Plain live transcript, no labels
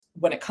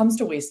when it comes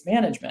to waste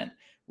management,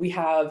 we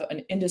have an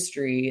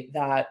industry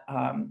that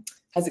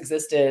has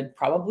existed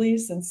probably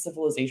since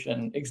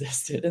civilization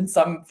existed in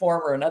some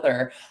form or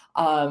another.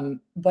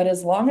 But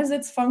as long as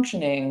it's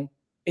functioning,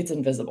 it's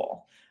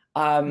invisible.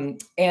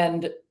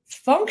 And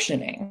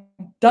functioning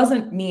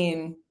doesn't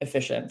mean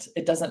efficient.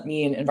 It doesn't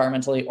mean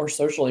environmentally or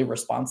socially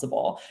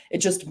responsible. It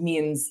just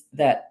means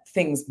that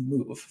things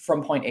move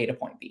from point A to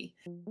point B.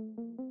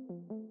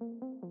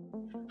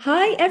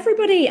 Hi,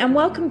 everybody, and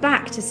welcome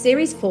back to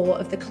Series 4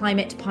 of the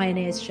Climate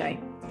Pioneers Show.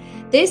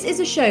 This is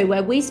a show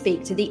where we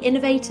speak to the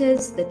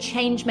innovators, the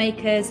change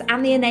makers,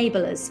 and the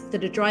enablers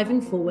that are driving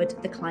forward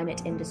the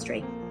climate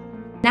industry.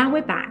 Now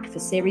we're back for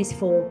Series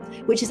 4,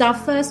 which is our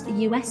first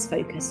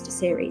US-focused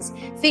series,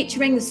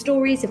 featuring the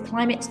stories of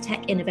climate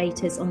tech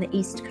innovators on the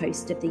East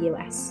Coast of the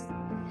US.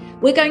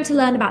 We're going to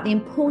learn about the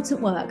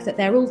important work that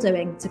they're all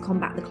doing to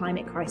combat the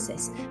climate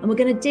crisis, and we're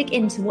going to dig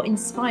into what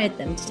inspired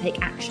them to take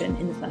action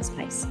in the first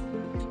place.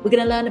 We're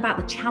going to learn about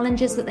the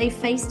challenges that they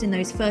faced in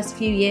those first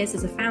few years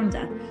as a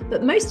founder,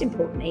 but most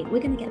importantly,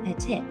 we're going to get their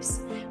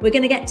tips. We're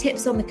going to get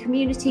tips on the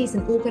communities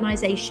and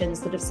organisations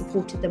that have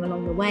supported them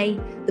along the way,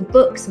 the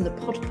books and the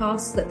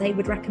podcasts that they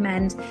would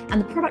recommend, and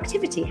the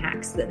productivity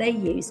hacks that they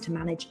use to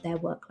manage their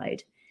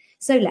workload.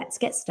 So let's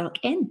get stuck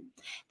in.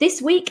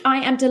 This week, I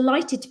am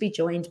delighted to be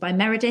joined by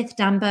Meredith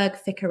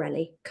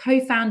Danberg-Ficarelli,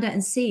 co-founder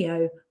and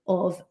CEO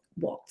of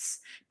WATS.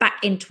 Back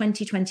in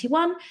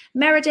 2021,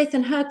 Meredith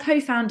and her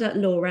co-founder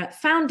Laura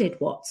founded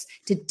WATS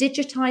to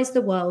digitize the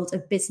world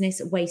of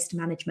business waste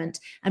management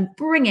and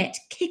bring it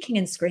kicking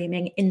and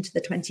screaming into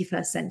the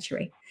 21st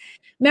century.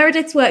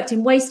 Meredith's worked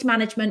in waste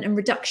management and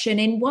reduction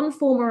in one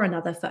form or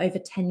another for over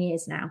 10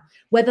 years now,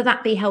 whether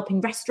that be helping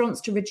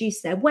restaurants to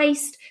reduce their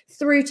waste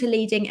through to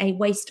leading a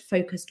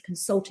waste-focused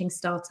consulting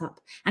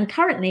startup and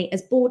currently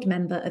as board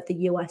member of the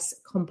US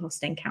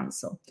Composting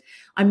Council.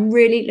 I'm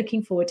really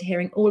looking forward to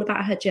hearing all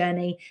about her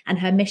journey and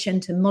her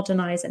mission to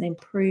modernize and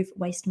improve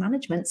waste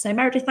management. So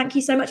Meredith, thank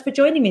you so much for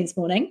joining me this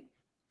morning.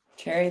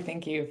 Cherry,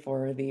 thank you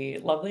for the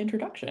lovely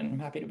introduction. I'm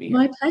happy to be here.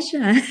 My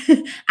pleasure.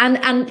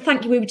 And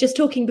thank you. We were just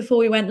talking before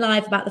we went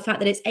live about the fact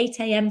that it's 8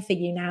 a.m. for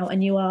you now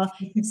and you are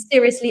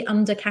seriously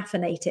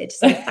under-caffeinated.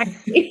 So thank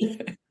you.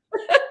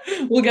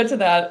 We'll get to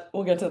that.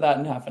 We'll get to that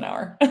in half an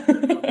hour.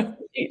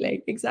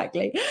 Absolutely.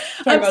 Exactly.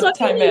 Talk about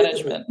time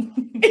management.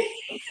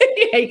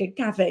 Yeah, you can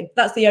caffeine.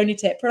 That's the only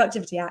tip.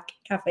 Productivity hack,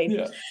 caffeine.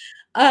 Yeah.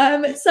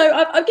 So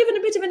I've given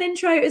a bit of an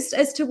intro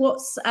as to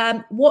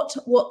what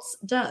WATS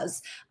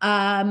does,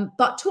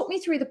 but talk me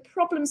through the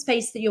problem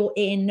space that you're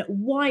in,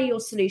 why your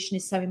solution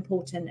is so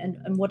important,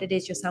 and what it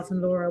is yourself and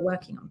Laura are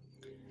working on.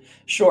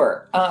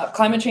 Sure.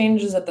 Climate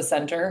change is at the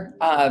center.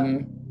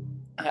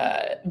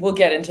 We'll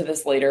get into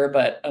this later,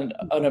 but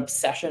an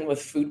obsession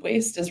with food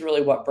waste is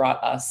really what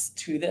brought us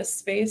to this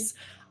space.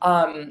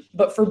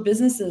 But for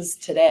businesses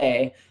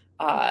today,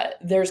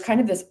 there's kind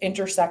of this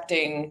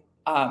intersecting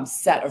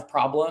set of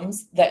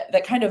problems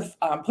that kind of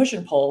push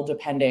and pull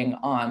depending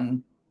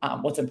on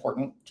what's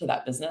important to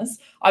that business.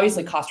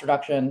 Obviously, cost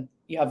reduction,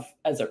 you have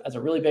as a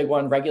really big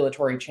one,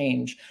 regulatory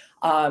change.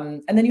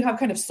 And then you have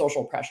kind of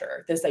social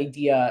pressure, this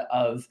idea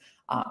of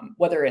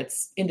whether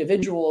it's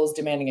individuals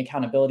demanding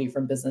accountability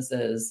from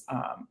businesses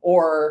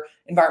or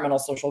environmental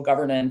social and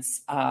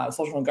governance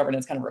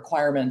kind of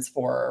requirements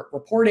for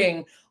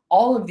reporting.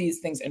 All of these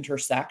things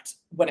intersect.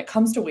 When it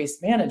comes to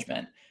waste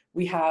management,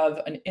 we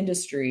have an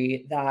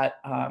industry that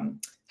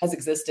has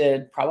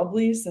existed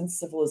probably since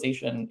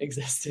civilization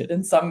existed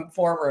in some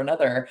form or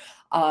another.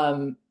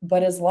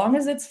 But as long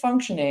as it's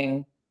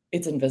functioning,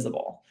 it's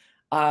invisible.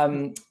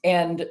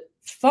 And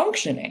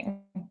functioning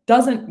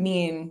doesn't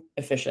mean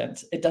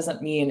efficient. It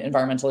doesn't mean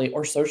environmentally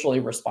or socially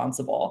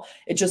responsible.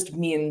 It just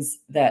means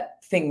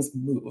that things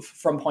move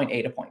from point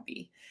A to point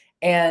B.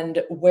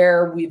 And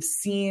where we've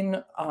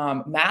seen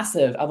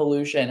massive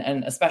evolution,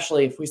 and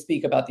especially if we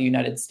speak about the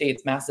United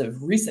States,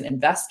 massive recent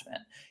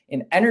investment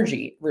in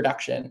energy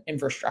reduction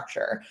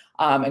infrastructure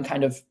and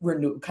kind of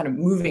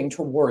moving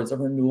towards a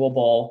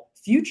renewable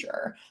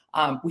future.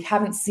 We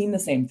haven't seen the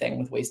same thing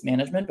with waste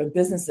management, but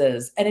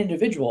businesses and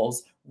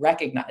individuals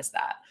recognize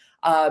that.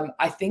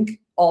 I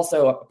think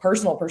also a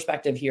personal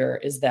perspective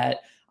here is that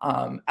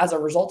as a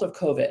result of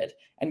COVID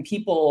and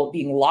people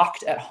being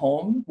locked at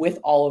home with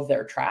all of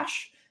their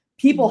trash,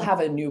 people have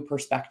a new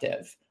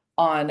perspective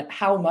on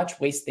how much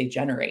waste they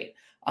generate.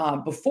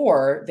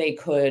 Before, they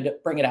could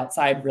bring it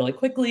outside really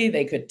quickly.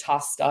 They could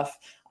toss stuff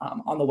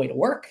on the way to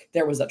work.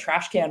 There was a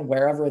trash can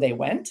wherever they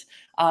went.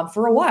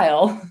 For a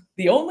while,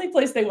 the only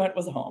place they went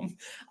was home.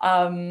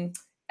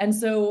 And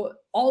so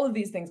all of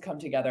these things come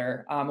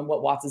together. And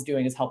what WATS is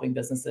doing is helping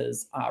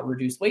businesses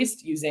reduce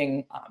waste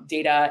using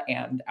data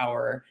and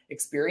our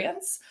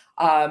experience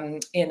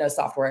in a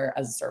software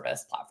as a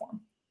service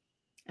platform.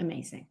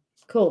 Amazing.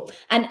 Cool.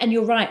 And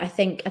you're right. I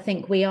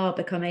think we are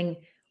becoming,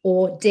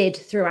 or did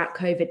throughout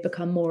COVID,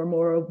 become more and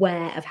more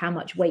aware of how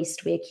much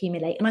waste we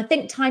accumulate. And I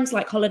think times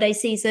like holiday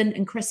season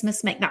and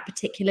Christmas make that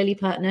particularly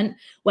pertinent,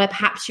 where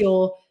perhaps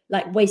you're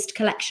like waste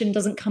collection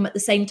doesn't come at the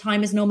same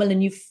time as normal,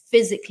 and you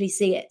physically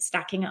see it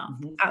stacking up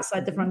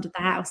outside the front of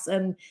the house,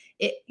 and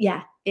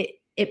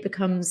it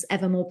becomes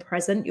ever more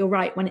present. You're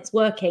right. When it's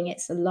working,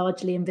 it's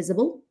largely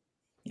invisible.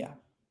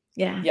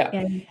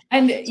 Yeah.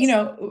 And,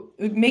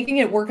 making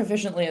it work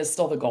efficiently is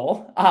still the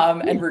goal.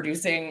 And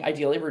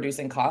ideally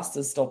reducing costs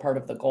is still part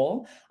of the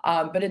goal.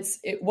 But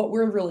what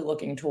we're really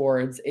looking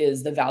towards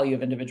is the value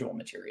of individual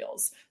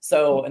materials.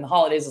 So in the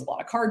holidays, there's a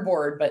lot of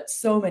cardboard, but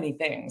so many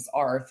things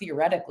are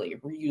theoretically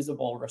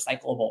reusable,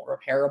 recyclable,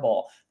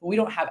 repairable. But we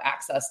don't have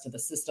access to the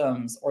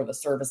systems or the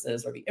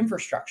services or the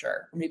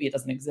infrastructure, or maybe it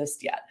doesn't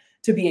exist yet,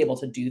 to be able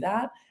to do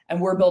that.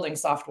 And we're building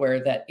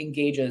software that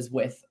engages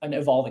with an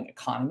evolving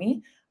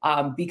economy.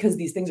 Because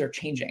these things are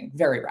changing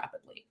very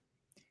rapidly.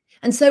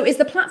 And so is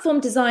the platform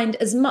designed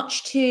as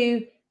much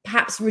to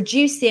perhaps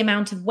reduce the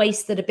amount of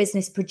waste that a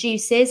business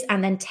produces,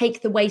 and then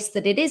take the waste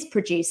that it is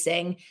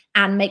producing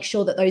and make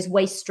sure that those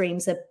waste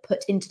streams are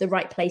put into the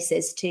right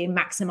places to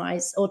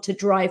maximize or to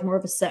drive more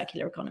of a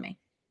circular economy?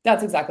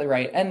 That's exactly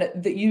right. And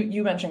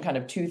you mentioned kind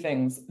of two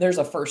things. There's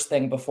a first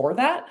thing before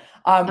that,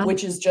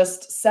 which is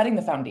just setting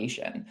the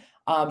foundation.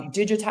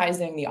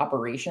 Digitizing the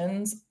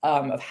operations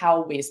of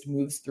how waste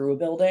moves through a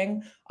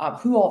building,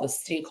 who all the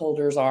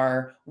stakeholders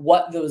are,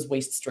 what those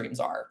waste streams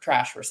are,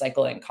 trash,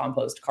 recycling,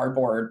 compost,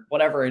 cardboard,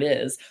 whatever it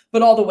is,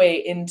 but all the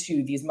way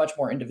into these much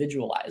more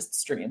individualized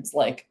streams,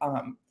 like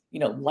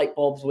light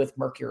bulbs with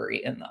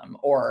mercury in them,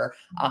 or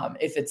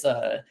if it's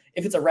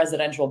a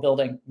residential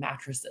building,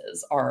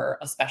 mattresses are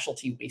a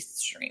specialty waste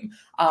stream,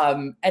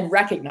 and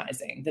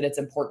recognizing that it's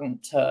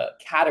important to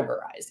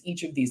categorize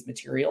each of these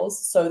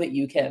materials so that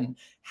you can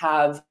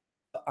have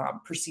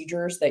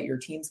procedures that your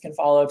teams can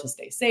follow to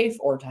stay safe,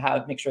 or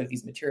to make sure that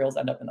these materials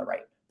end up in the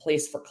right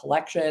place for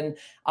collection.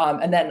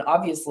 And then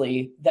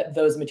obviously that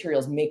those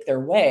materials make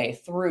their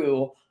way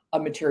through a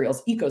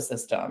materials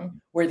ecosystem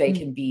where they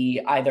can be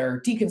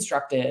either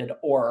deconstructed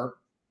or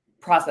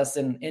processed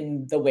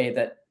in the way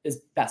that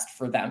is best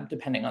for them,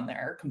 depending on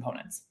their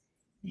components.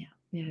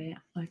 Yeah.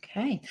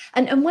 Okay.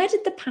 And where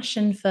did the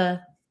passion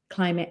for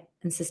climate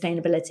and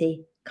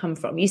sustainability come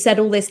from? You said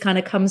all this kind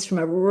of comes from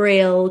a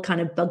real kind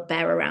of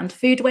bugbear around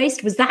food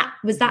waste. Was that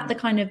the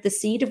kind of the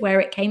seed of where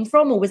it came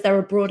from, or was there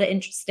a broader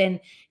interest in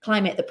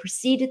climate that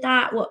preceded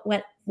that?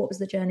 What was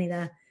the journey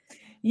there?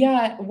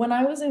 Yeah, when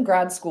I was in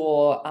grad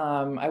school,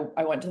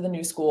 I went to the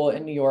New School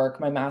in New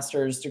York. My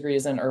master's degree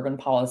is in urban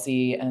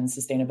policy and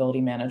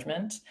sustainability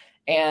management.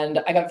 And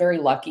I got very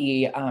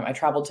lucky. I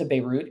traveled to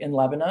Beirut in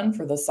Lebanon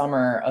for the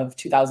summer of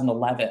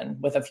 2011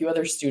 with a few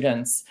other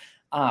students.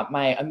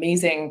 My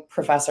amazing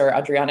professor,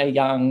 Adriana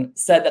Young,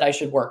 said that I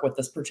should work with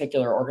this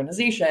particular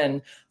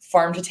organization,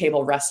 farm to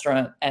table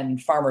restaurant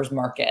and farmers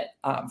market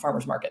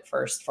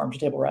first, farm to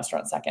table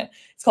restaurant second.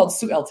 It's called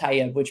Suq El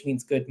Tayyib, which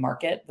means good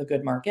market, the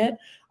good market.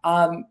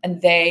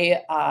 And they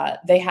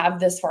have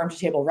this farm to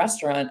table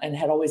restaurant and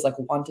had always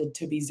wanted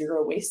to be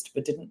zero waste,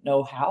 but didn't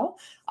know how,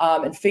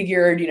 and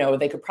figured,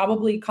 they could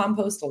probably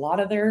compost a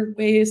lot of their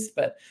waste,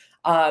 but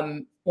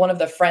one of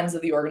the friends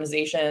of the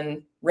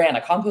organization ran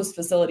a compost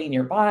facility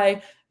nearby.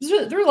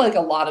 There were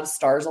a lot of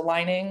stars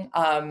aligning.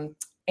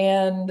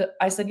 And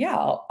I said, yeah,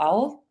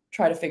 I'll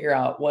try to figure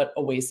out what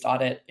a waste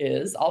audit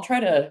is. I'll try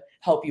to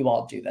help you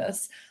all do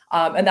this.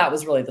 And that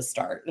was really the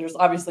start. There's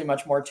obviously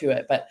much more to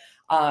it, but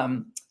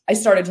I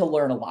started to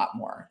learn a lot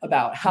more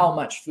about how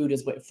much food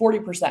is wasted.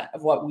 40%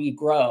 of what we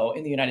grow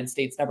in the United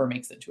States never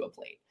makes it to a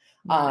plate.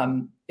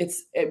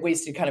 It's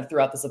wasted kind of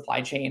throughout the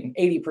supply chain.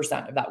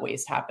 80% of that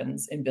waste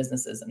happens in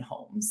businesses and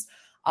homes.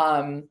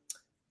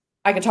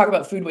 I could talk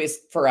about food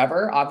waste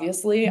forever,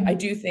 obviously. I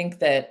do think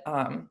that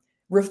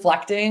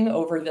reflecting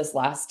over this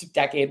last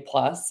decade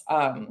plus,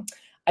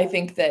 I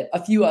think that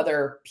a few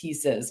other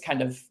pieces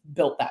kind of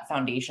built that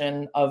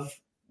foundation of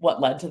what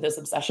led to this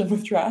obsession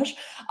with trash.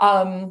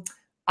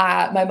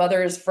 My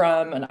mother is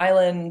from an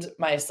island.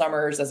 My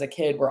summers as a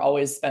kid were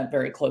always spent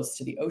very close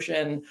to the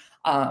ocean.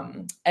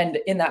 And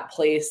in that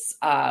place,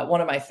 one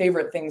of my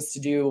favorite things to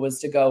do was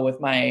to go with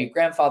my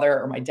grandfather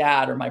or my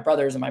dad or my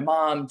brothers and my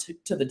mom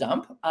to the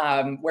dump,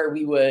 where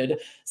we would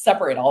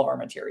separate all of our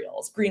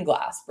materials: green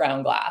glass,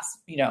 brown glass,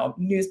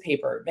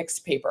 newspaper,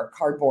 mixed paper,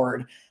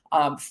 cardboard.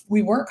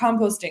 We weren't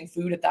composting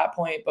food at that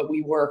point, but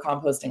we were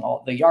composting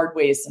all the yard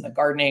waste and the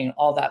gardening,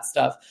 all that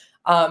stuff.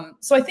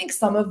 So I think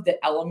some of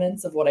the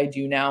elements of what I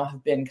do now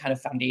have been kind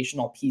of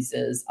foundational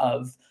pieces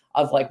of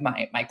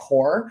my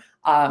core.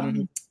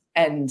 And,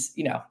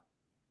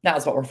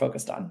 that's what we're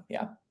focused on.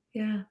 Yeah.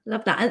 Yeah.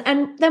 Love that.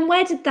 And then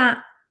where did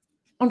that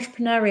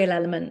entrepreneurial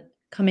element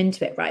come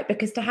into it, right?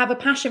 Because to have a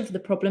passion for the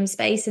problem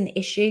space and the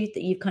issue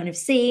that you've kind of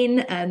seen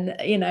and,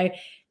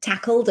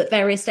 tackled at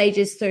various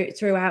stages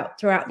throughout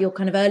your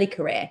kind of early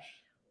career,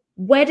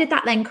 where did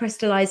that then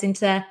crystallize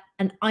into,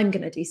 and I'm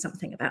going to do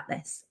something about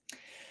this?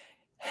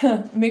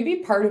 Maybe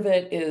part of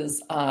it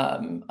is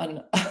an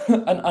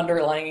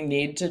underlying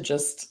need to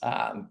just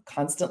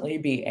constantly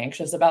be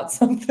anxious about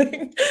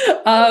something.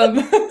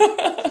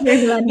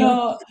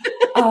 No,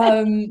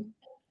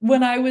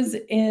 when I was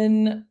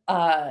in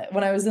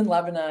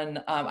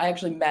Lebanon, I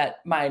actually met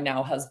my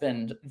now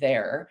husband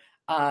there.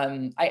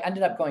 I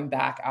ended up going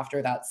back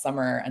after that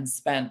summer and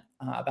spent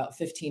about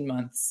 15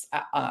 months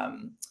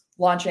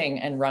launching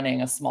and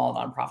running a small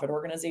nonprofit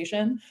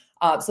organization.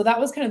 So that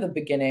was kind of the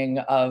beginning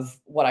of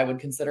what I would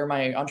consider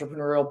my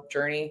entrepreneurial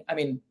journey. I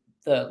mean,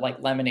 the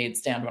lemonade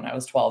stand when I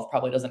was 12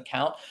 probably doesn't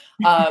count.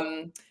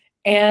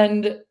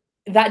 And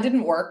that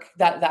didn't work.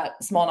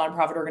 That small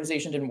nonprofit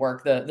organization didn't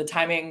work. The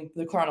timing,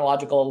 the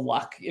chronological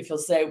luck, if you'll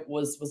say,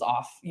 was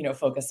off.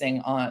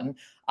 Focusing on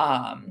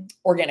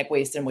organic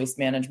waste and waste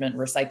management,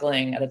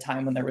 recycling at a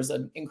time when there was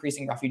an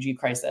increasing refugee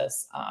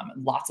crisis,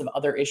 lots of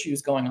other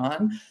issues going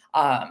on.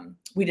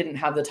 We didn't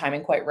have the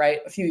timing quite right.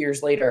 A few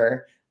years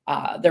later,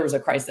 there was a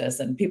crisis,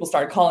 and people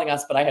started calling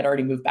us, but I had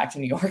already moved back to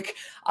New York.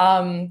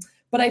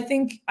 But I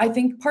think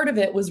part of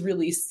it was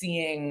really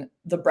seeing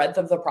the breadth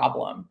of the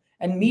problem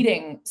and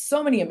meeting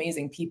so many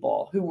amazing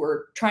people who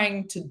were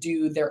trying to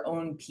do their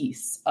own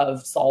piece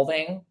of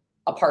solving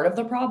a part of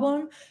the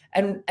problem,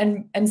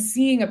 and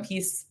seeing a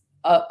piece,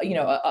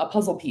 a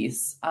puzzle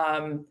piece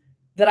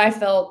that I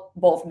felt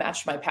both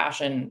matched my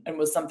passion and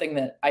was something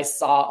that I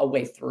saw a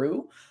way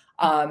through,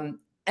 and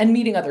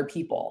meeting other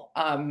people.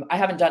 I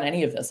haven't done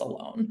any of this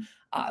alone.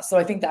 So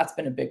I think that's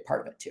been a big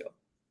part of it too.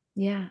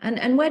 Yeah.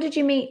 And where did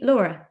you meet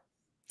Laura?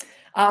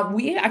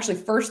 We actually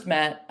first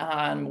met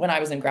when I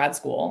was in grad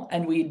school,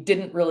 and we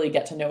didn't really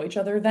get to know each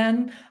other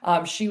then.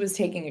 She was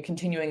taking a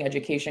continuing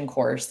education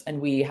course,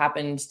 and we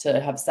happened to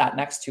have sat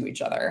next to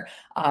each other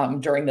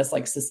during this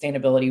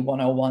Sustainability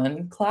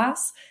 101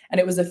 class. And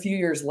it was a few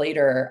years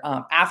later,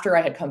 after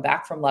I had come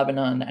back from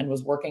Lebanon and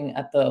was working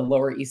at the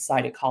Lower East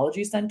Side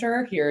Ecology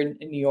Center here in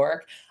New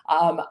York.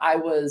 I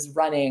was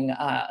running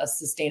a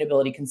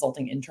sustainability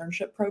consulting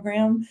internship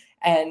program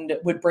and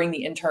would bring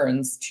the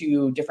interns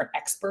to different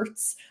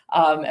experts.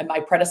 And my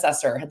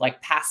predecessor had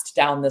passed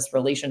down this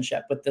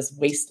relationship with this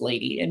waste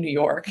lady in New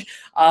York.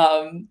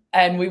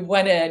 And we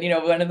went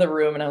in the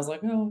room, and I was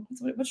like, oh,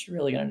 what's she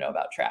really going to know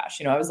about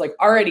trash? I was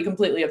already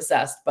completely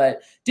obsessed,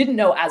 but didn't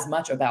know as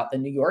much about the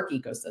New York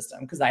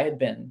ecosystem because I had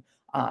been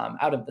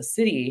out of the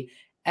city.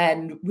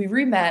 And we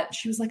re-met.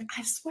 She was like,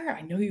 I swear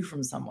I know you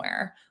from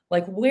somewhere.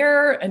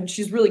 Where? And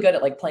she's really good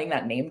at playing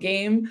that name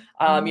game.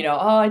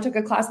 I took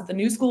a class at the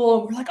new school.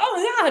 And we're like,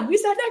 oh yeah, we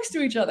sat next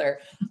to each other.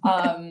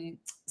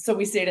 So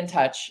we stayed in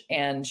touch,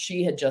 and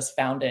she had just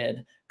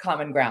founded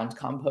Common Ground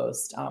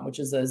Compost, which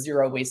is a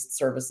zero waste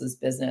services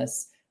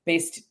business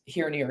based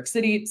here in New York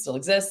City. Still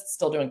exists,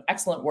 still doing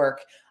excellent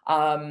work.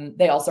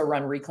 They also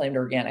run Reclaimed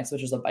Organics,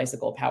 which is a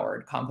bicycle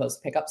powered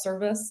compost pickup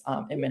service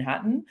in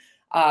Manhattan.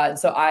 And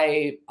so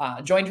I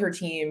joined her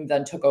team,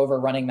 then took over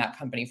running that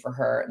company for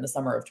her in the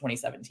summer of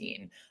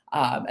 2017.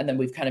 And then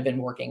we've kind of been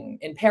working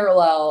in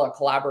parallel or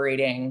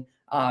collaborating,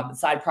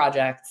 side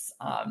projects,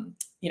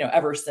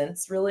 ever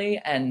since, really.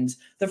 And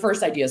the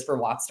first ideas for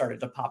WATS started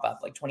to pop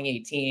up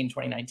 2018,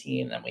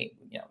 2019. And then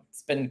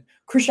it's been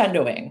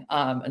crescendoing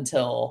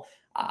until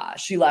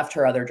she left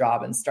her other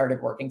job and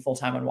started working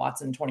full-time on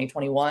WATS in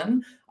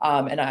 2021.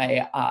 And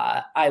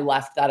I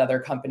left that other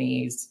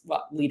company's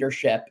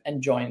leadership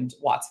and joined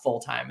WATS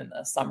full-time in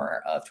the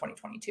summer of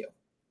 2022.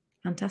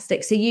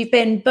 Fantastic. So you've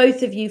been,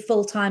 both of you,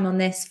 full-time on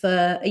this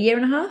for a year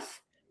and a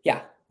half?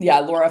 Yeah.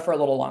 Laura for a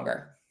little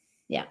longer.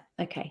 Yeah.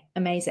 Okay.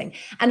 Amazing.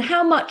 And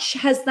how much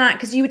has that,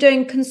 because you were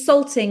doing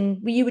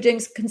consulting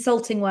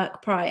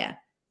work prior?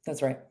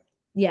 That's right.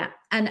 Yeah.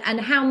 And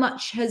how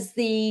much has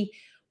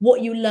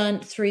what you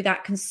learned through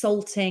that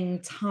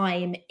consulting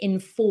time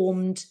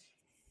informed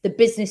the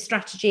business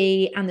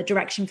strategy and the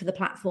direction for the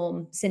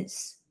platform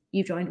since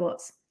you joined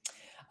WATS?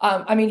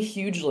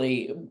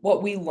 Hugely.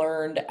 What we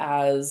learned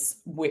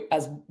as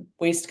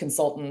waste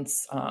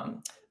consultants,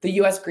 the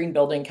U.S. Green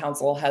Building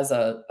Council has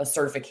a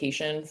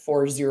certification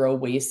for zero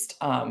waste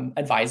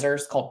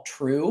advisors called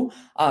TRUE,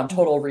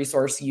 Total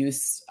Resource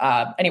Use.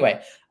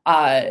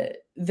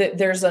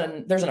 There's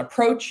an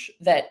approach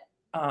that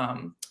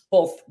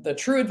both the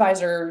TRUE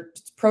Advisor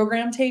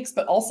program takes,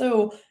 but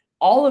also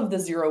all of the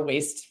zero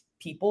waste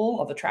people,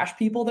 all the trash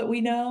people that we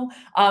know,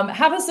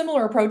 have a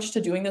similar approach to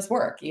doing this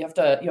work. You have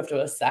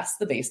to assess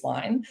the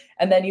baseline,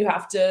 and then you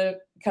have to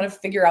kind of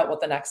figure out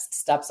what the next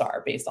steps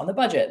are based on the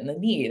budget and the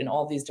need and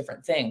all these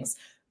different things.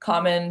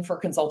 Common for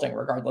consulting,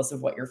 regardless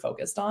of what you're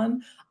focused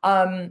on.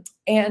 And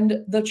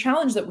the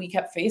challenge that we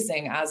kept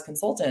facing as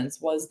consultants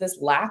was this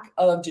lack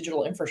of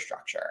digital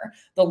infrastructure,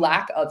 the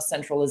lack of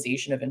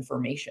centralization of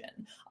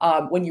information.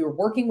 When you're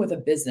working with a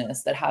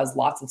business that has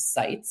lots of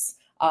sites,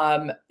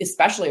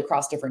 especially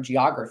across different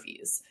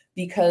geographies,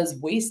 because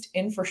waste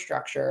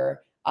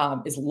infrastructure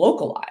is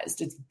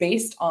localized. It's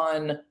based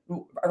on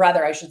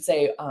rather I should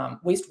say,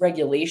 waste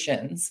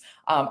regulations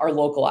are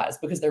localized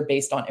because they're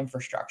based on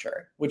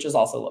infrastructure, which is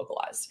also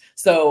localized.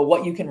 So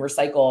what you can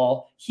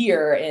recycle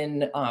here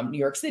in New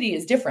York City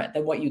is different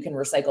than what you can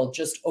recycle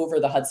just over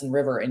the Hudson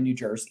River in New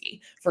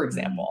Jersey, for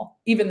example,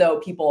 even though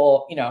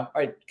people,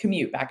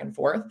 commute back and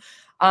forth.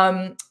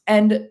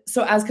 And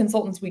so as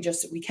consultants,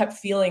 we kept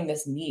feeling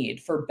this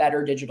need for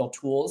better digital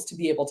tools to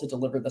be able to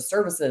deliver the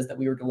services that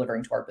we were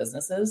delivering to our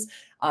businesses.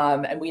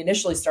 And we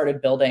initially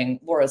started building,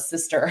 Laura's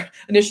sister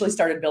initially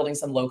started building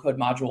some low code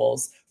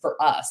modules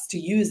for us to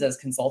use as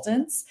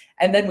consultants.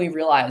 And then we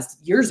realized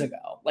years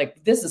ago,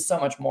 like, this is so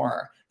much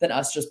more than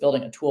us just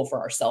building a tool for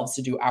ourselves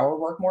to do our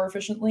work more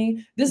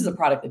efficiently. This is a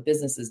product that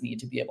businesses need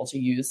to be able to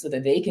use so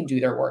that they can do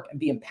their work and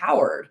be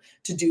empowered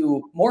to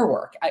do more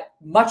work at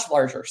much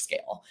larger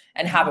scale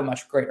and have a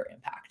much greater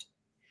impact.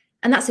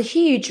 And that's a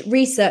huge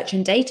research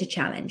and data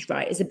challenge,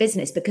 right, as a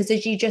business, because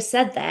as you just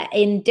said there,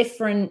 in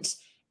different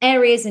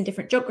areas and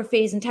different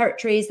geographies and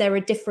territories, there are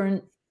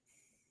different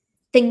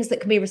things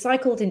that can be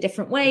recycled in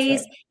different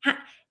ways. Right.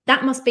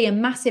 That must be a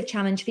massive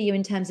challenge for you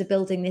in terms of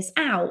building this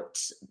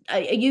out. Are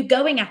you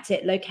going at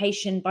it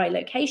location by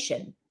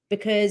location?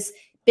 Because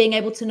being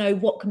able to know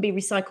what can be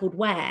recycled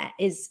where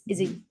is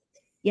a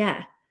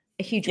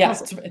huge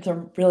puzzle. It's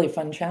a really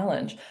fun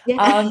challenge.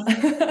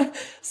 Yeah.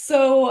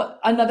 So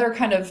another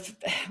kind of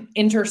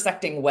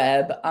intersecting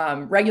web,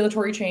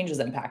 regulatory change is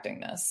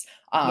impacting this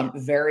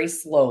very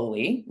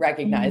slowly,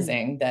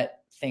 recognizing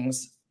that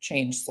things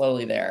change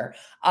slowly there.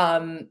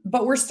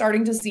 But we're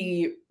starting to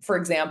see, for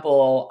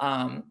example,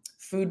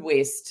 food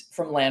waste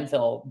from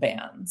landfill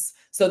bans.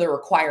 So the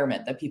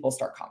requirement that people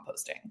start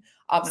composting.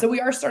 So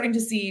we are starting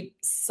to see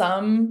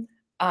some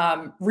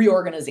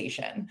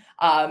reorganization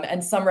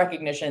and some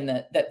recognition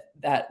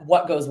that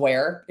what goes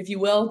where, if you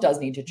will, does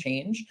need to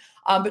change.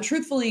 But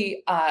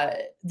truthfully,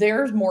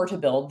 there's more to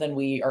build than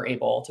we are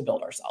able to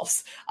build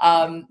ourselves.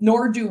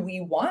 Nor do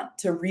we want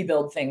to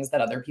rebuild things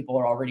that other people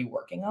are already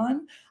working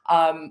on.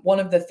 One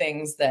of the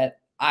things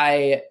that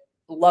I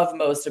love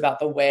most about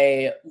the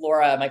way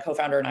Laura, my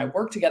co-founder, and I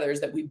work together is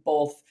that we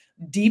both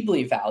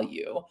deeply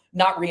value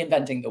not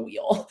reinventing the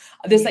wheel.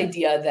 This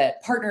idea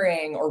that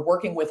partnering or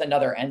working with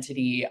another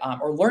entity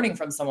or learning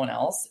from someone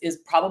else is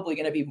probably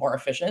going to be more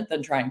efficient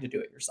than trying to do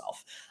it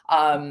yourself.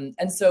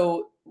 And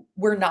so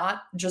we're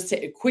not, just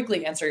to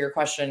quickly answer your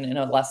question in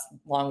a less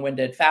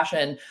long-winded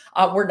fashion,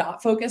 we're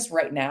not focused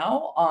right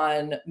now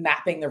on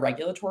mapping the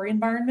regulatory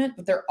environment,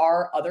 but there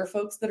are other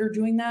folks that are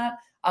doing that.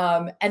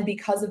 And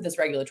because of this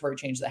regulatory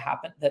change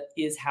that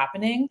is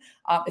happening,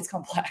 it's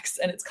complex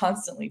and it's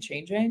constantly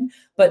changing.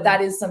 But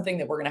that is something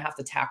that we're going to have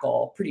to tackle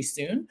pretty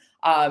soon,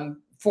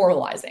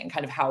 formalizing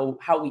kind of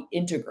how we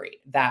integrate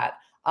that.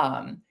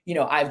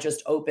 I've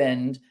just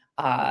opened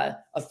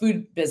a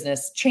food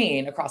business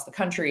chain across the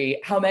country.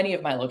 How many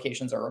of my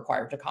locations are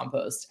required to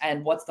compost?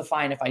 And what's the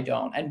fine if I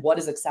don't? And what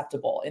is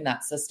acceptable in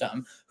that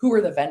system? Who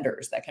are the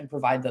vendors that can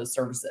provide those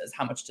services?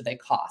 How much do they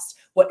cost?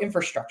 What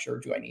infrastructure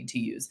do I need to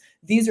use?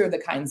 These are the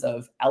kinds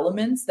of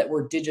elements that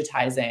we're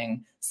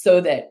digitizing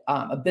so that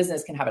a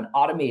business can have an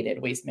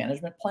automated waste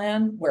management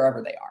plan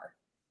wherever they are.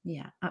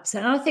 Yeah,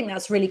 absolutely. And I think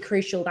that's really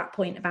crucial, that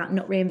point about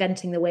not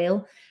reinventing the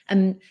wheel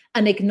and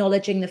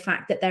acknowledging the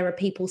fact that there are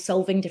people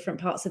solving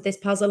different parts of this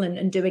puzzle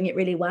and doing it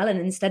really well. And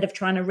instead of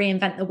trying to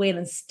reinvent the wheel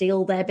and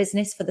steal their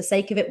business for the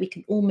sake of it, we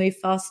can all move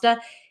faster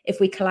if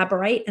we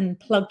collaborate and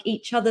plug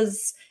each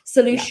other's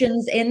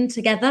solutions in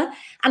together.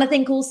 And I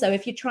think also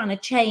if you're trying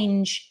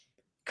to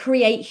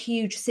create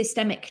huge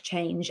systemic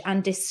change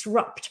and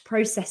disrupt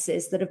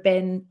processes that have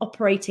been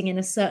operating in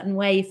a certain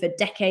way for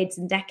decades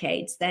and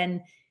decades,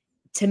 then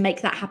to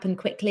make that happen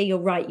quickly, you're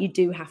right, you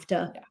do have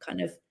to kind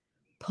of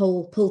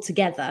pull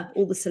together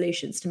all the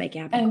solutions to make it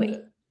happen quickly.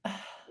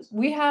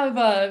 We have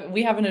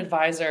an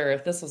advisor,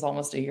 this was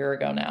almost a year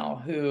ago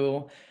now,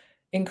 who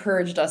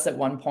encouraged us at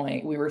one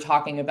point. We were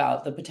talking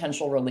about the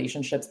potential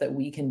relationships that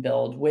we can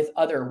build with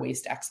other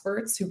waste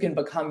experts who can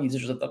become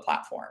users of the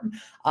platform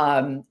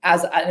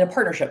as in a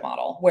partnership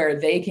model where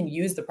they can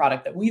use the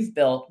product that we've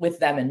built with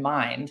them in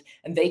mind,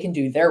 and they can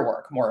do their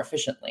work more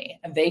efficiently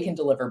and they can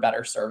deliver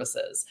better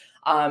services.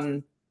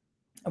 And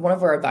one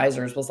of our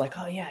advisors was like,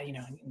 oh yeah,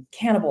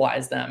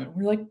 cannibalize them. And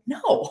we're like,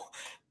 no,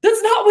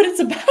 that's not what it's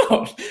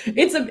about.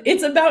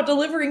 It's about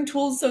delivering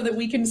tools so that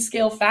we can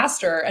scale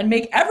faster and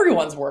make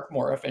everyone's work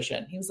more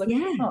efficient. He was like,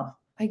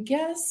 I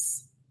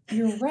guess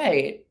you're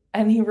right.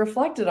 And he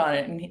reflected on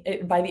it.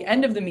 And by the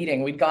end of the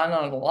meeting, we'd gone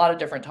on a lot of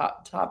different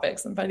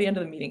topics. And by the end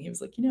of the meeting, he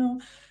was like,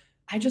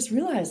 I just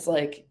realized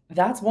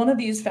that's one of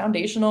these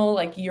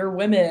foundational, you're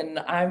women,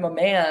 I'm a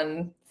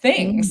man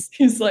things.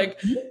 Mm-hmm. He's like,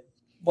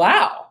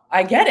 wow,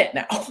 I get it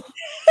now.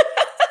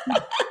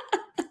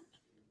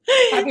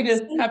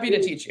 Happy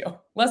to teach you.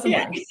 Lesson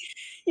learned.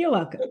 You're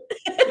welcome.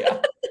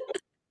 Yeah.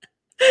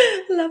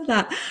 Love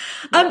that.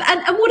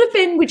 And what have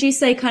been, would you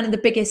say, kind of the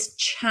biggest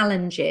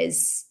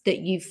challenges that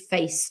you've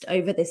faced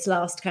over this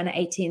last kind of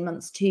 18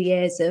 months, 2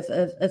 years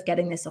of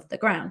getting this off the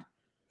ground?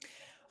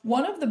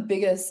 One of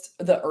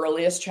the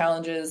earliest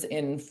challenges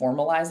in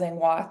formalizing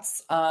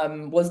WATS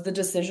was the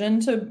decision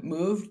to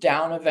move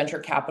down a venture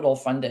capital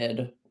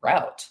funded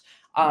route.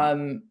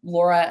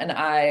 Laura and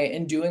I,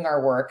 in doing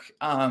our work,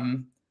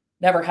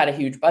 never had a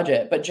huge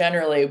budget, but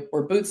generally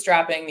we're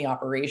bootstrapping the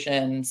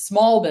operation,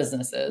 small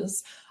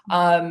businesses,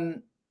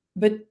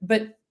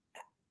 but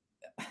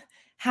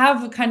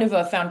have kind of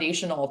a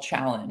foundational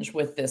challenge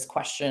with this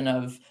question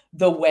of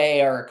the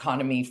way our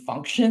economy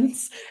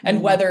functions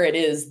and whether it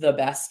is the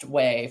best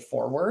way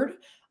forward.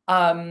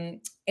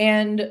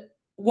 And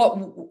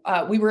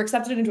what we were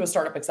accepted into a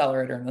startup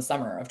accelerator in the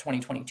summer of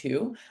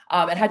 2022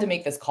 and had to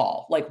make this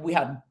call. Like, we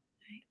had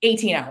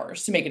 18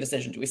 hours to make a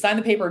decision. Do we sign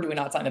the paper? Or do we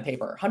not sign the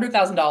paper?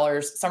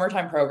 $100,000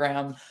 summertime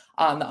program,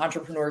 the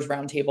Entrepreneurs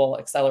Roundtable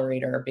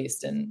Accelerator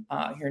based in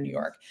here in New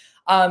York.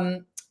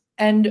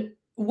 And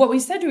what we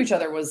said to each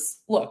other was,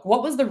 look,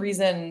 what was the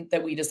reason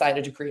that we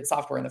decided to create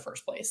software in the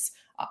first place?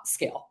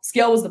 Scale.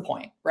 Scale was the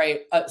point,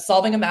 right?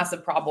 Solving a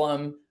massive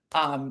problem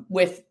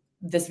with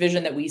this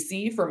vision that we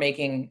see for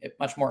making it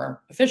much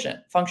more efficient,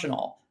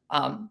 functional,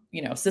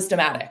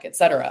 systematic, et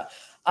cetera.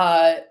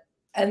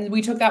 And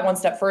we took that one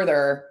step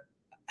further.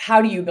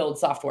 How do you build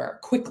software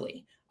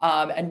quickly?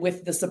 And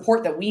with the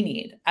support that we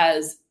need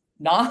as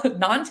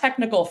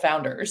non-technical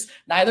founders,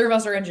 neither of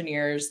us are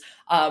engineers.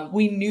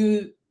 We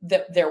knew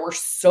that there were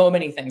so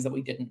many things that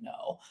we didn't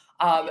know.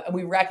 And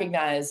we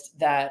recognized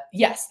that,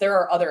 yes, there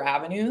are other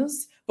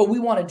avenues, but we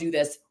want to do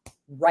this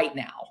right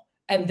now.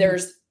 And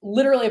there's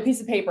literally a piece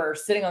of paper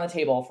sitting on the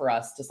table for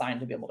us to sign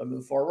to be able to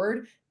move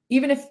forward.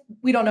 Even if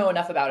we don't know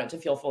enough about it to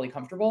feel fully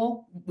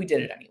comfortable, we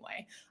did it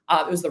anyway.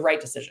 It was the right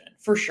decision,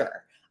 for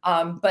sure.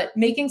 But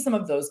making some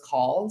of those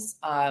calls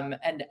and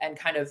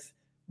kind of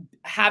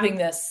having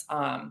this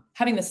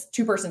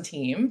 2-person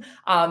team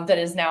that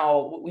is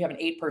now, we have an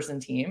 8-person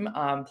team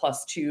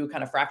plus 2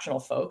 kind of fractional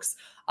folks.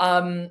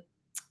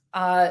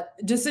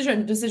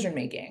 Decision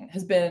making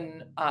has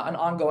been an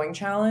ongoing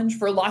challenge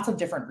for lots of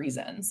different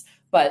reasons,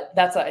 but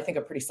that's I think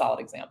a pretty solid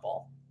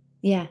example.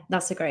 Yeah,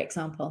 that's a great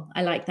example.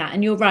 I like that.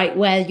 And you're right,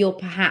 where you're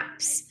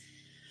perhaps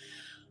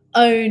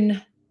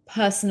own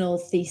personal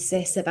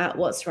thesis about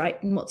what's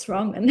right and what's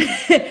wrong and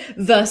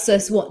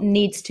versus what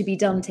needs to be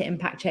done to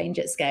impact change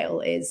at scale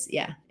is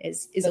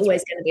always right. Going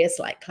to be a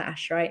slight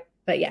clash, right?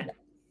 But yeah.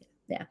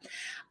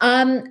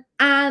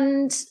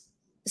 And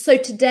so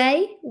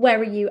today, where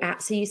are you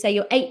at? So you say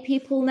you're 8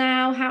 people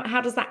now.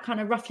 How does that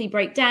kind of roughly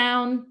break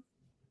down?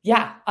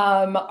 Yeah.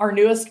 Our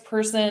newest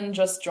person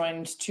just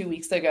joined 2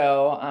 weeks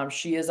ago.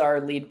 She is our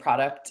lead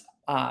product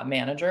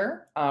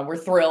manager. We're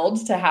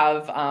thrilled to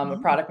have a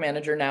product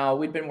manager now.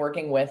 We've been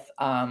working with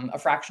a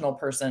fractional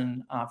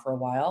person for a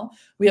while.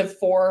 We have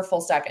 4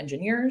 full stack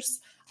engineers,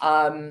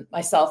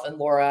 myself and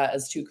Laura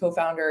as 2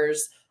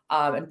 co-founders,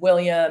 and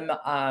William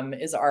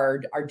is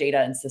our data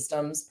and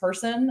systems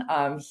person.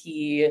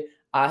 He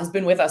has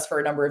been with us for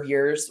a number of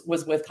years,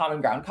 was with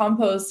Common Ground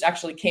Compost,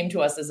 actually came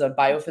to us as a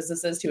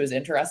biophysicist who was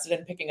interested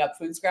in picking up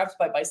food scraps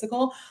by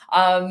bicycle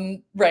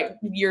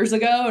years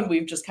ago. And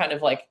we've just kind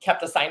of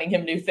kept assigning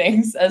him new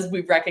things as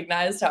we've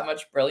recognized how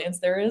much brilliance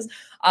there is.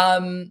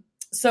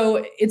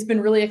 So it's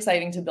been really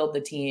exciting to build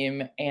the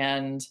team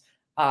and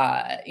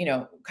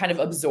kind of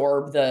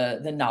absorb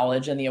the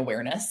knowledge and the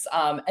awareness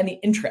and the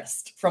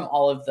interest from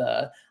all of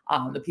the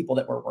people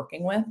that we're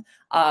working with.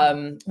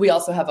 We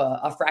also have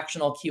a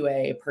fractional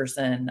QA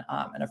person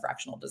and a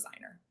fractional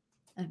designer.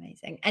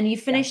 Amazing. And you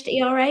finished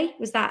ERA?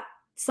 Was that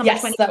summer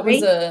 2023? Yes, that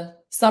was a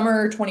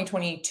summer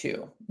 2022.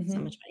 Summer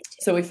 2022.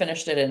 So we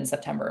finished it in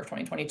September of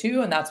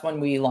 2022, and that's when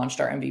we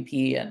launched our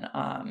MVP, and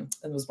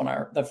it was when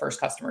the first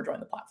customer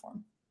joined the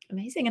platform.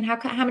 Amazing. And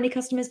how many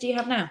customers do you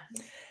have now?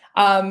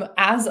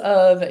 As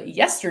of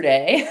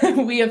yesterday,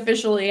 we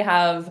officially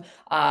have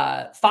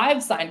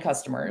 5 signed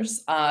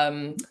customers.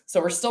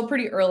 So we're still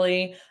pretty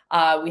early.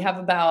 We have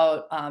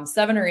about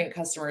 7 or 8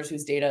 customers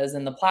whose data is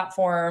in the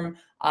platform,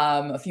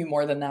 a few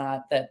more than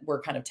that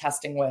we're kind of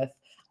testing with.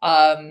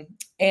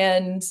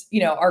 And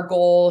our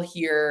goal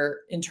here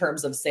in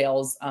terms of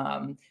sales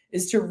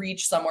is to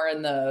reach somewhere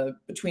in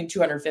between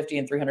 $250,000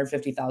 and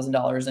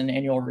 $350,000 in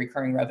annual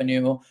recurring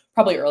revenue,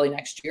 probably early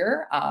next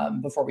year,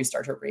 before we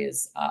start to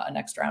raise a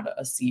next round,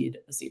 a seed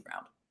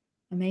round.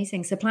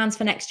 Amazing. So plans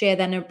for next year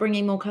then are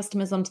bringing more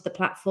customers onto the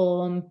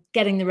platform,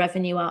 getting the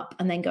revenue up,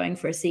 and then going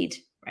for a seed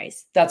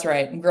raise. That's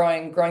right. And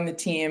growing the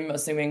team,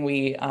 assuming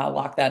we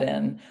lock that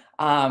in,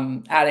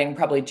 adding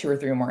probably 2 or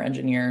 3 more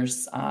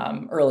engineers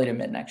early to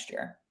mid next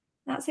year.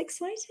 That's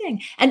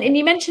exciting. And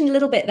you mentioned a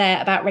little bit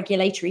there about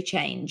regulatory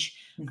change,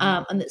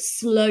 and that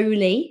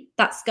slowly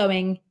that's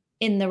going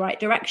in the right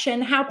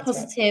direction. How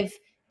positive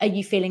are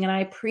you feeling? And I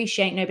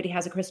appreciate nobody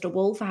has a crystal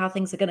ball for how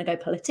things are going to go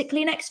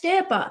politically next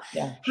year, but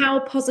how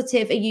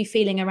positive are you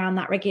feeling around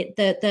that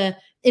the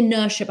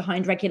inertia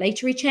behind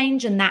regulatory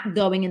change and that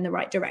going in the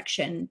right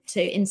direction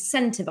to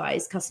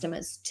incentivize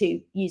customers to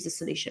use a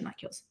solution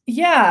like yours?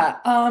 Yeah.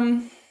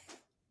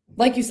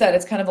 Like you said,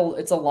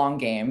 it's a long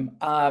game.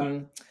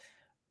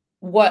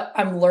 What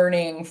I'm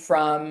learning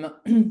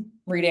from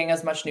reading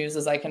as much news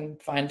as I can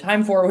find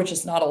time for, which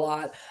is not a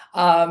lot.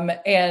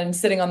 And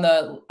sitting on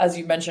as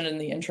you mentioned in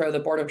the intro, the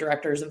board of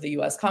directors of the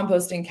US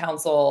Composting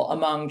Council,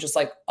 among just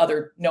like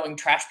other knowing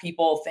trash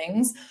people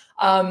things.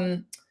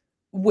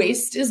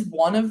 Waste is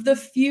one of the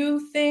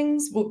few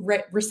things,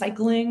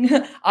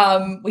 recycling,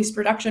 waste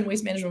production,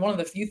 waste management, one of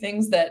the few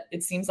things that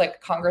it seems like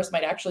Congress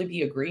might actually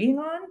be agreeing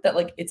on, that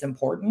like it's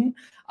important.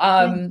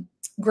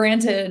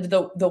 Granted,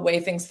 the way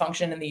things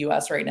function in the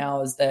US right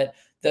now is that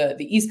the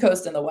East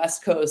Coast and the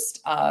West Coast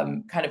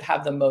kind of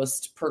have the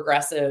most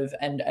progressive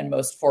and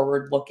most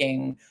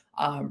forward-looking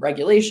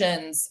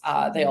regulations.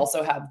 They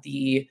also have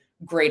the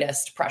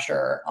greatest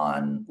pressure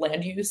on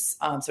land use.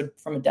 So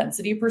from a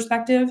density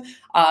perspective,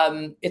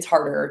 it's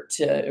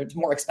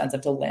more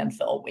expensive to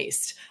landfill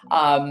waste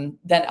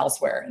than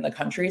elsewhere in the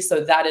country. So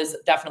that is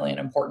definitely an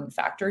important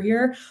factor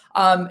here.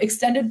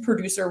 Extended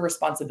producer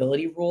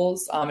responsibility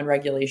rules and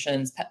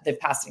regulations, they've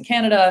passed in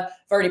Canada,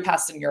 have already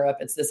passed in Europe.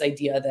 It's this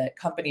idea that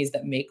companies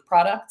that make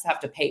products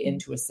have to pay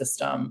into a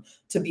system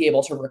to be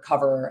able to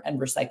recover and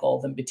recycle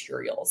the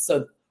materials.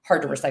 So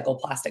hard to recycle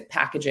plastic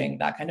packaging,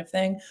 that kind of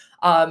thing.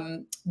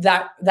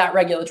 That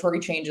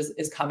regulatory change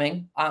is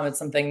coming. It's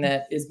something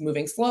that is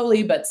moving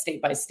slowly, but state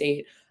by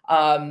state,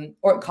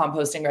 or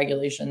composting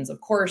regulations,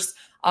 of course,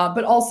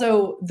 but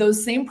also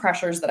those same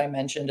pressures that I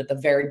mentioned at the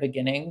very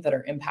beginning that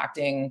are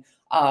impacting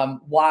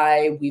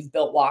why we've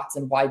built WATS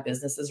and why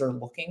businesses are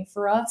looking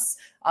for us.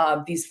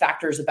 These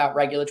factors about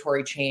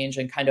regulatory change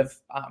and kind of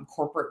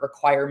corporate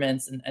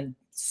requirements and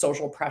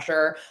social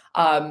pressure,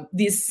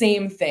 these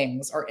same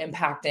things are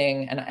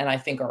impacting and I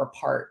think are a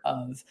part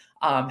of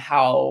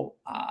how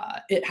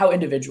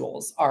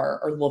individuals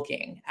are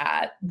looking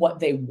at what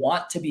they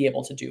want to be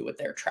able to do with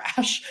their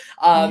trash.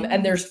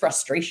 And there's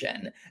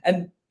frustration,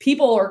 and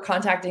people are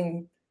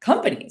contacting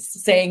companies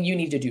saying you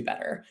need to do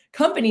better.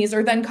 Companies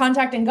are then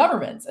contacting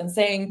governments and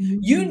saying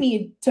you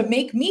need to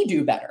make me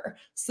do better.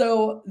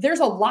 So there's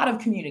a lot of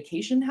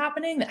communication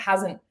happening that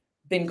hasn't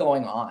been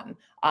going on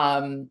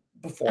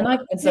before. And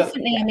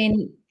I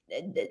mean,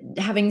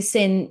 having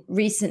seen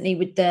recently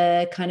with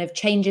the kind of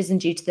changes and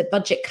due to the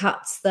budget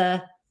cuts,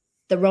 the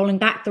rolling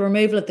back, the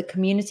removal of the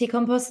community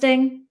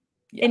composting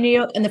in New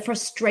York, and the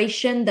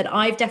frustration that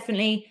I've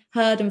definitely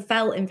heard and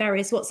felt in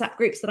various WhatsApp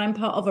groups that I'm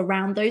part of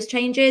around those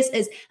changes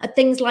are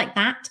things like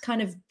that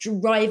kind of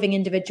driving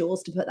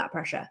individuals to put that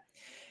pressure.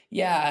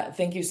 Yeah,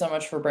 thank you so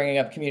much for bringing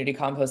up community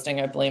composting.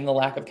 I blame the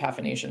lack of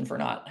caffeination for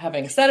not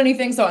having said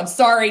anything. So I'm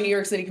sorry, New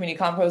York City community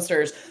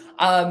composters.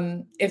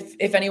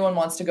 If anyone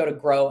wants to go to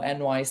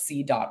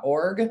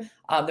grownyc.org,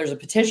 there's a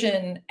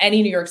petition.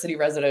 Any New York City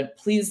resident,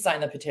 please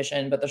sign the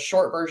petition. But the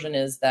short version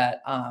is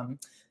that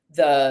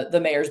the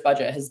mayor's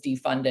budget has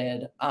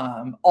defunded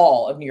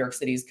all of New York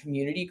City's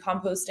community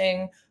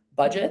composting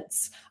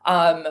budgets.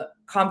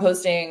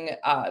 Composting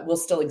will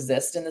still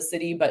exist in the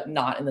city, but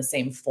not in the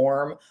same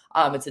form.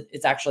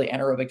 It's actually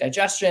anaerobic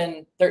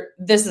digestion.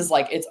 This is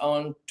like its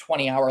own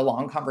 20-hour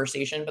long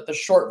conversation, but the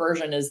short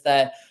version is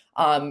that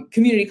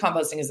community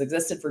composting has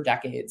existed for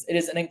decades. It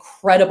is an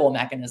incredible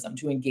mechanism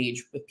to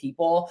engage with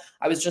people.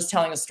 I was just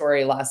telling a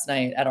story last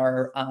night at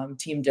our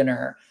team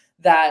dinner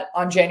that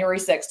on January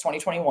 6,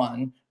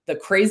 2021, the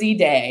crazy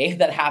day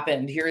that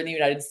happened here in the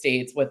United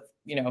States with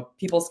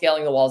people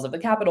scaling the walls of the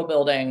Capitol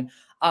building,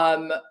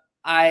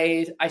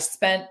 I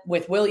spent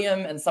with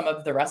William and some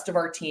of the rest of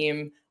our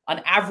team on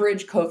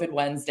average COVID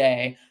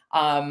Wednesday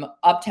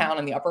uptown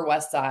on the Upper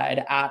West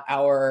Side at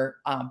our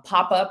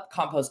pop-up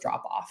compost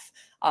drop-off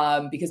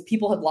because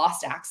people had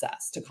lost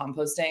access to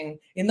composting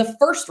in the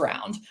first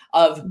round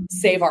of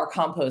Save Our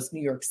Compost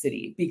New York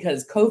City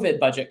because COVID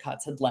budget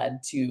cuts had led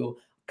to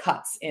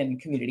cuts in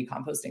community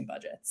composting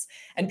budgets.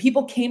 And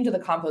people came to the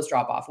compost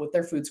drop-off with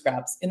their food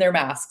scraps in their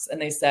masks.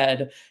 And they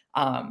said,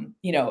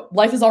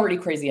 life is already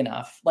crazy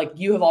enough. Like,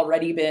 you have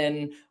already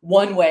been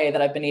one way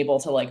that I've been able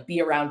to like be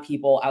around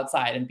people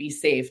outside and be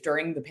safe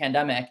during the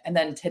pandemic. And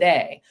then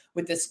today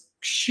with this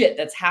shit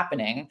that's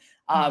happening,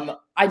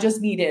 I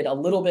just needed a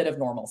little bit of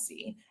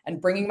normalcy,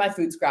 and bringing my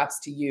food scraps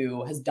to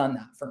you has done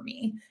that for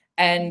me.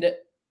 And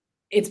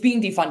it's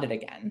being defunded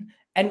again.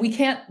 And we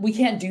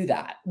can't do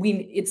that.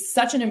 It's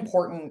such an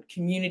important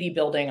community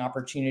building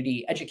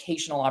opportunity,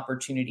 educational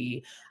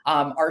opportunity.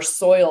 Our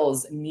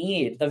soils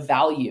need the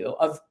value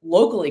of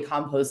locally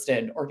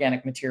composted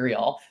organic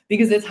material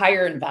because it's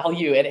higher in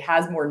value. It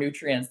has more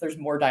nutrients. There's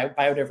more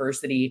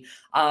biodiversity.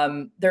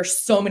 There's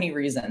so many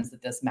reasons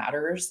that this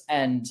matters.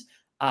 And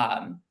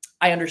I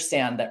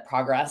understand that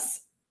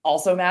progress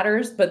also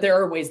matters, but there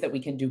are ways that we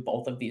can do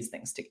both of these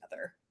things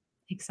together.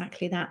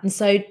 Exactly that. And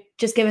so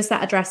just give us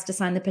that address to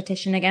sign the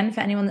petition again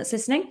for anyone that's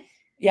listening.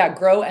 Yeah,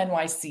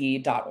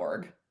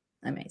 grownyc.org.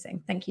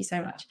 Amazing. Thank you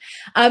so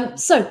much.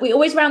 So we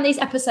always round these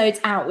episodes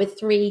out with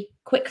 3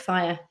 quick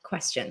fire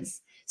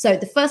questions. So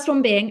the first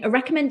one being a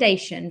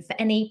recommendation for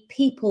any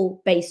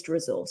people-based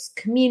resource,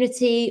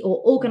 community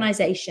or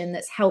organization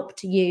that's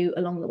helped you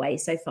along the way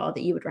so far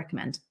that you would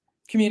recommend.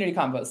 Community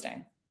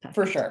composting. Perfect.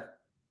 For sure.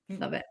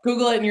 Love it.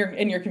 Google it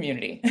in your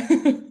community.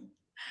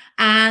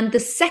 And the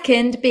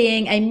second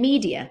being a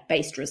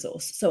media-based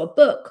resource. So a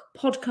book,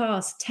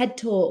 podcast, TED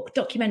Talk,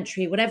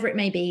 documentary, whatever it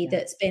may be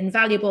that's been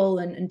valuable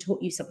and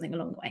taught you something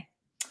along the way.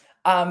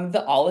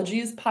 The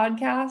Ologies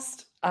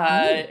podcast.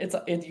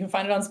 You can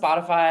find it on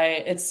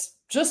Spotify. It's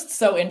just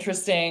so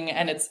interesting,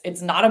 and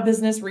it's not a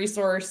business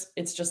resource.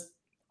 It's just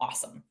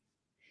awesome.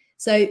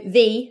 So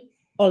the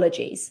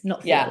Ologies,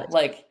 not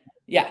theology.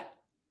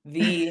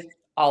 The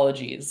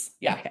Ologies.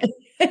 Yeah.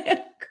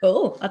 Okay.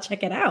 Cool. I'll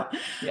check it out.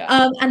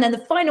 Yeah. And then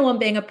the final one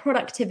being a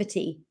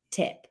productivity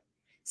tip.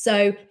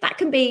 So that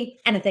can be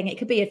anything. It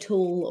could be a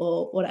tool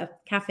or whatever,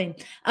 caffeine,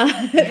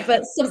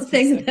 but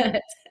something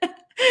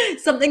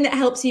that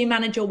helps you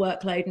manage your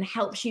workload and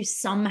helps you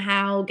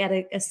somehow get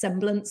a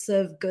semblance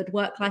of good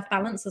work-life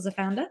balance as a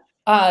founder.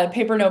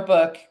 Paper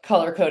notebook,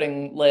 color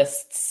coding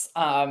lists.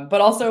 But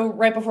also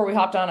right before we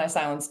hopped on, I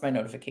silenced my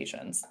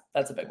notifications.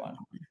 That's a big one.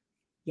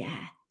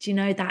 Yeah. Do you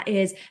know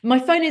my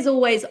phone is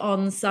always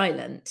on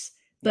silent,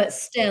 but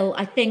still,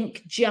 I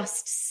think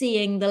just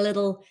seeing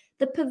the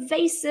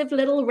pervasive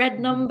little red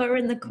number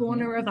in the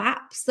corner of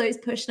apps, those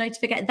push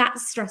notifications,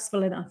 that's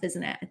stressful enough,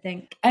 isn't it? I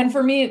think. And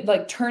for me,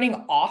 like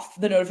turning off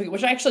the notification,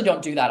 which I actually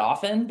don't do that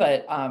often,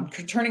 but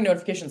turning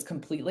notifications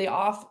completely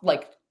off,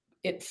 like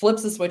it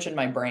flips a switch in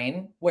my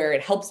brain where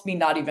it helps me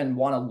not even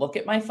want to look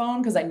at my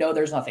phone because I know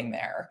there's nothing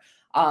there.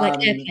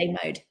 Like airplane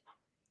mode.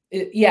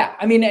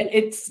 I mean,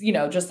 it's,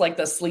 just like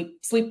the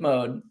sleep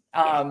mode.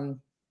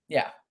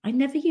 Yeah. I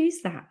never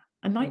use that.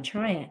 I might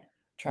try it.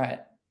 Try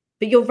it.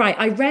 But you're right.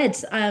 I read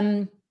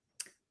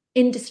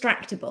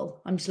Indistractable.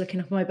 I'm just looking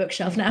up my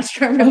bookshelf now to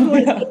try and remember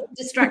what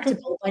it's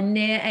Indistractable by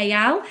Nir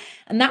Eyal.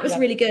 And that was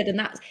really good.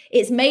 And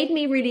it's made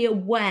me really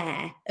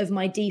aware of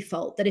my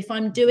default that if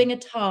I'm doing a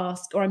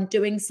task or I'm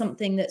doing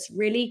something that's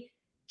really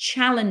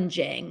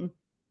challenging,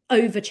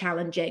 over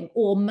challenging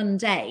or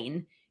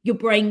mundane, your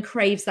brain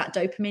craves that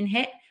dopamine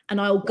hit.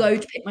 And I'll go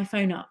to pick my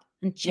phone up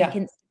and check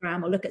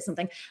Instagram or look at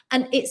something.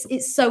 And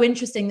it's so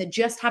interesting that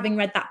just having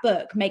read that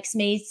book makes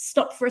me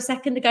stop for a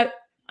second to go,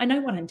 I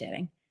know what I'm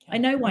doing. I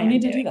know why I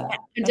need to do that.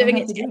 I'm doing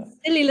it to get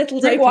silly little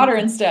drink water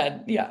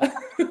instead. Yeah.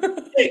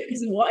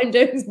 Because what I'm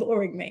doing is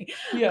boring me.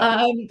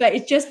 Yeah. But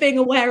it's just being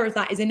aware of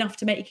that is enough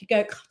to make you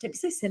go, God, don't be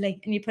so silly.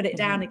 And you put it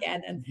down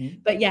again. And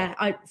but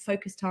I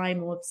focus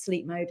time or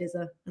sleep mode is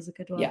a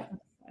good one. Yeah.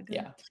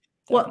 Yeah.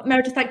 Well,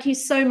 Meredith, thank you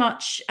so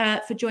much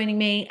for joining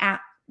me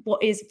at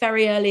what is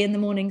very early in the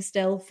morning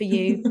still for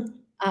you.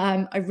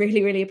 I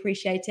really, really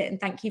appreciate it. And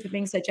thank you for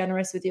being so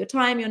generous with your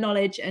time, your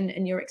knowledge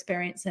and your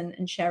experience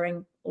and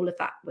sharing all of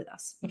that with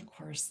us. Of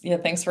course. Yeah.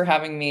 Thanks for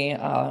having me.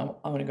 I'm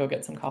going to go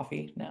get some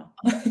coffee now.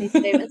 Please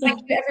do. And thank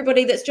you to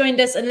everybody that's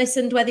joined us and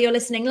listened, whether you're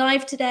listening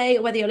live today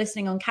or whether you're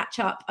listening on catch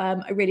up.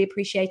 I really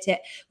appreciate it.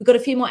 We've got a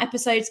few more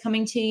episodes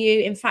coming to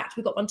you. In fact,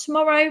 we've got one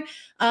tomorrow,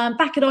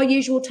 back at our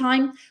usual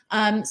time.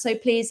 So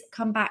please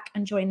come back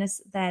and join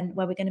us then,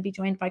 where we're going to be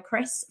joined by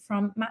Chris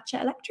from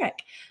Matcha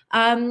Electric.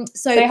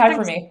 So say hi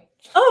for me.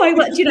 Oh, it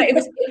was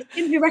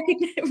him who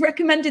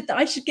recommended that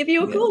I should give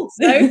you a call.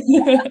 So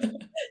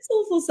it's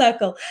all full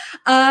circle.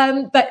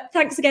 But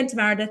thanks again to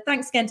Meredith.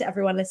 Thanks again to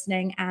everyone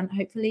listening, and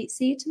hopefully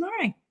see you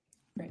tomorrow.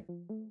 Great.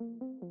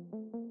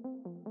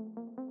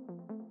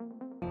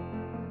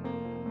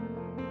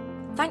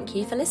 Thank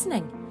you for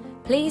listening.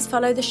 Please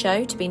follow the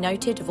show to be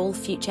noted of all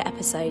future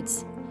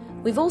episodes.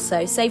 We've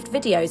also saved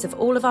videos of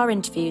all of our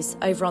interviews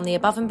over on the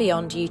Above and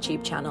Beyond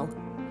YouTube channel.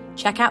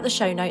 Check out the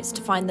show notes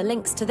to find the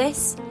links to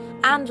this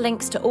and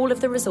links to all of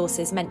the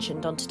resources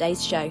mentioned on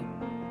today's show.